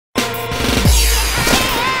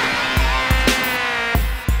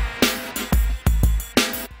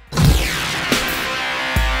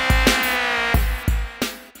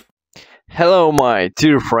Hello my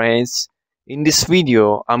dear friends. In this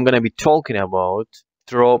video I'm gonna be talking about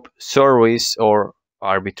drop service or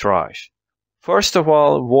arbitrage. First of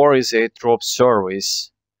all, what is a drop service?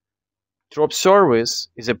 Drop service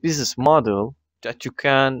is a business model that you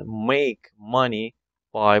can make money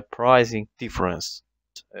by pricing difference.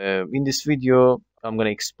 In this video I'm gonna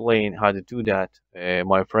explain how to do that,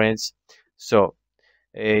 my friends. So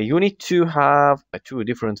you need to have two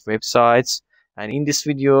different websites, and in this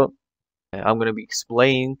video I'm going to be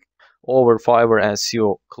explaining over Fiverr and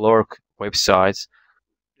SEO Clerk websites.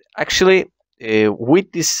 Actually,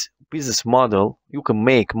 with this business model, you can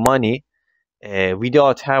make money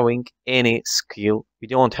without having any skill,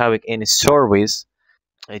 without having any service,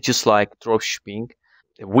 just like dropshipping.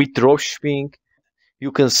 With dropshipping,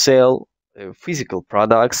 you can sell physical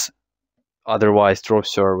products, otherwise drop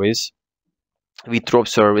service. With drop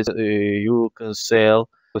service, you can sell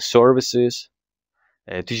services,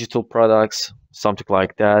 digital products, something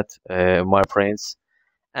like that, my friends.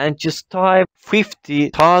 And just type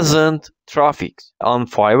 50,000 traffic on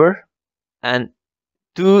Fiverr and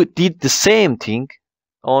did the same thing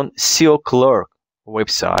on SEO Clerk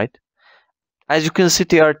website. As you can see,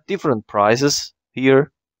 there are different prices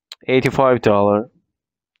here: $85,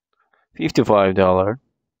 $55.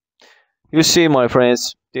 You see, my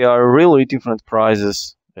friends, there are really different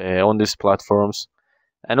prices on these platforms.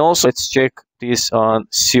 And also, let's check this on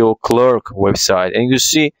SEO Clerk website, and you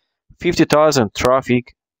see 50,000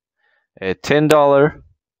 traffic, $10, $10,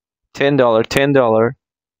 $10,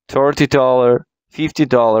 $30,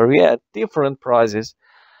 $50. Yeah, different prices.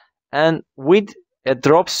 And with a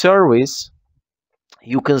drop service,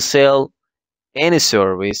 you can sell any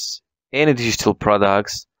service, any digital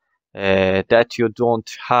products that you don't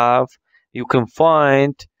have. You can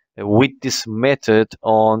find with this method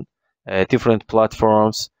on different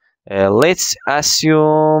platforms. Let's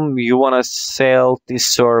assume you want to sell this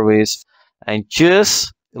service and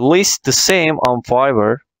just list the same on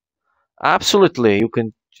Fiverr. Absolutely, you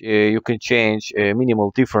can change a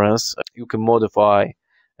minimal difference. You can modify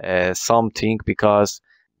something, because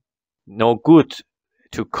no good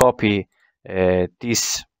to copy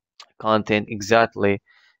this content exactly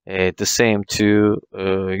the same to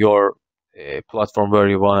your platform where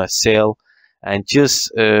you want to sell, and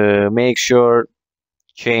just make sure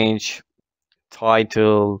change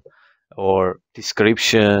title or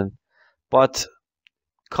description. But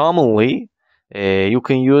commonly you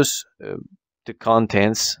can use the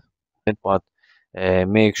contents, but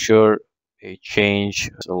make sure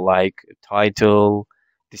change like title,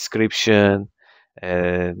 description,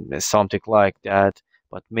 something like that.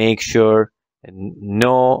 But make sure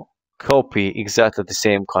no copy exactly the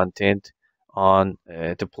same content on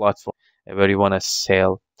the platform where you want to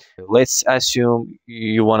sell. Let's assume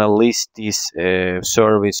you want to list this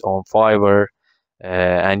service on Fiverr,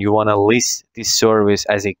 and you want to list this service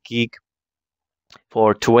as a gig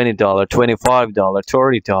for $20, $25,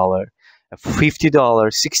 $30, $50,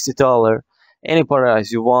 $60, any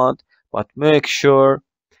price you want. But make sure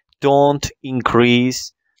don't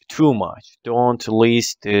increase too much. Don't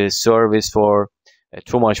list the service for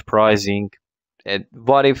too much pricing.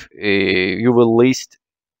 What if you will list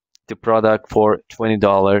the product for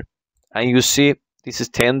 $20 and you see this is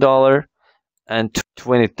 $10 and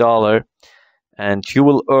 $20, and you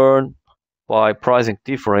will earn by pricing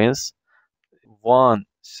difference once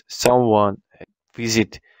someone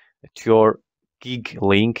visit to your gig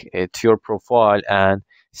link to your profile and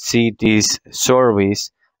see this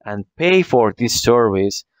service and pay for this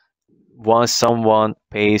service. Once someone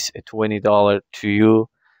pays $20 to you,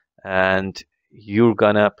 and you're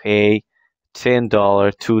gonna pay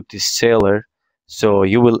 $10 to the seller, so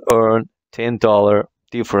you will earn $10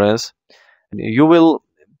 difference. You will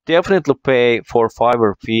definitely pay for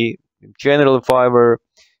Fiverr fee. Generally, Fiverr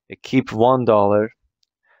keep $1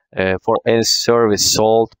 for any service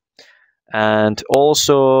sold, and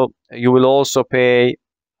also you will also pay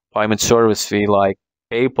payment service fee like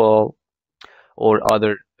PayPal or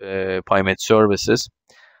other payment services.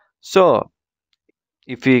 So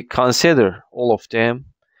if we consider all of them,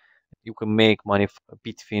 you can make money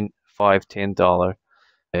between $5-10.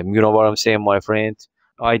 You know what I'm saying, my friend?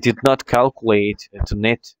 I did not calculate the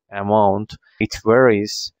net amount. It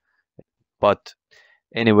varies, but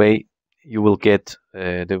anyway, you will get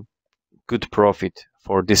the good profit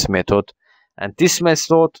for this method. And this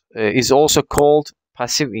method is also called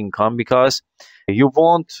passive income, because you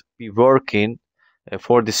won't be working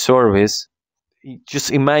for the service. Just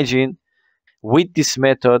imagine, with this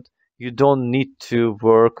method you don't need to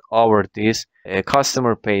work over this. A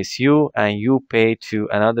customer pays you and you pay to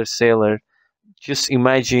another seller. Just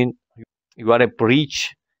imagine you are a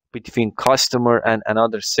bridge between customer and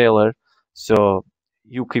another seller. So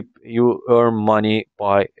you earn money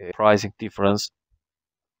by pricing difference.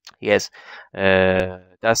 Yes,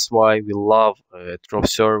 that's why we love drop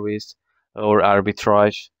service or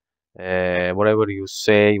arbitrage, whatever you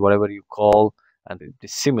say, whatever you call, and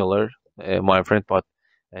it's similar, my friend, but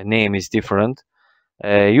name is different.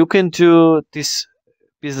 You can do this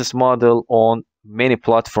business model on many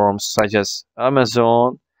platforms such as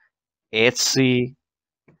Amazon, Etsy,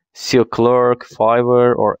 SEO Clerk,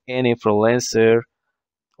 Fiverr, or any freelancer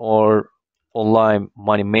or online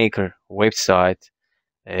money maker website.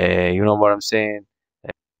 You know what I'm saying?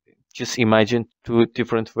 Just imagine two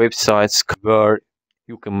different websites where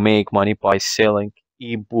you can make money by selling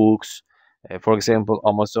ebooks, for example,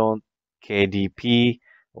 Amazon, KDP,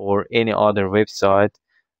 or any other website.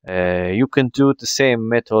 You can do the same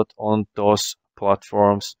method on those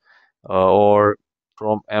platforms, or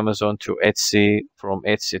from Amazon to Etsy, from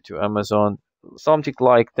Etsy to Amazon, something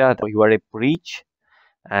like that. You are a bridge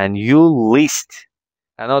and you list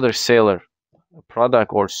another seller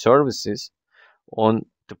product or services on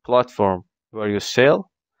the platform where you sell,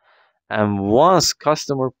 and once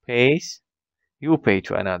customer pays, you pay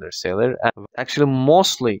to another seller. And actually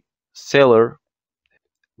mostly seller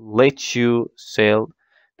let you sell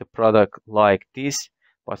the product like this,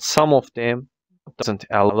 but some of them doesn't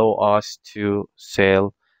allow us to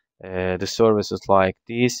sell the services like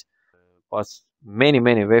this. But many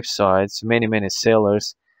websites, many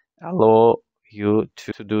sellers allow you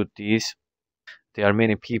to do this. There are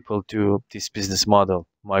many people do this business model,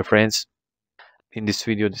 my friends. In this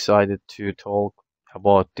video decided to talk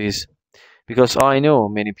about this because I know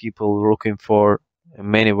many people looking for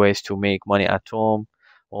many ways to make money at home,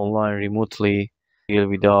 online, remotely,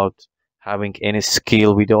 without having any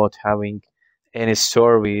skill, without having any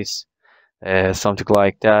service, something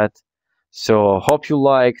like that. So hope you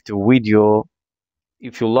liked the video.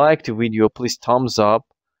 If you liked the video, please thumbs up,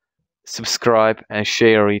 subscribe, and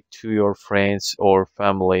share it to your friends or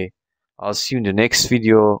family. I'll see you in the next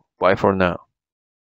video. Bye for now.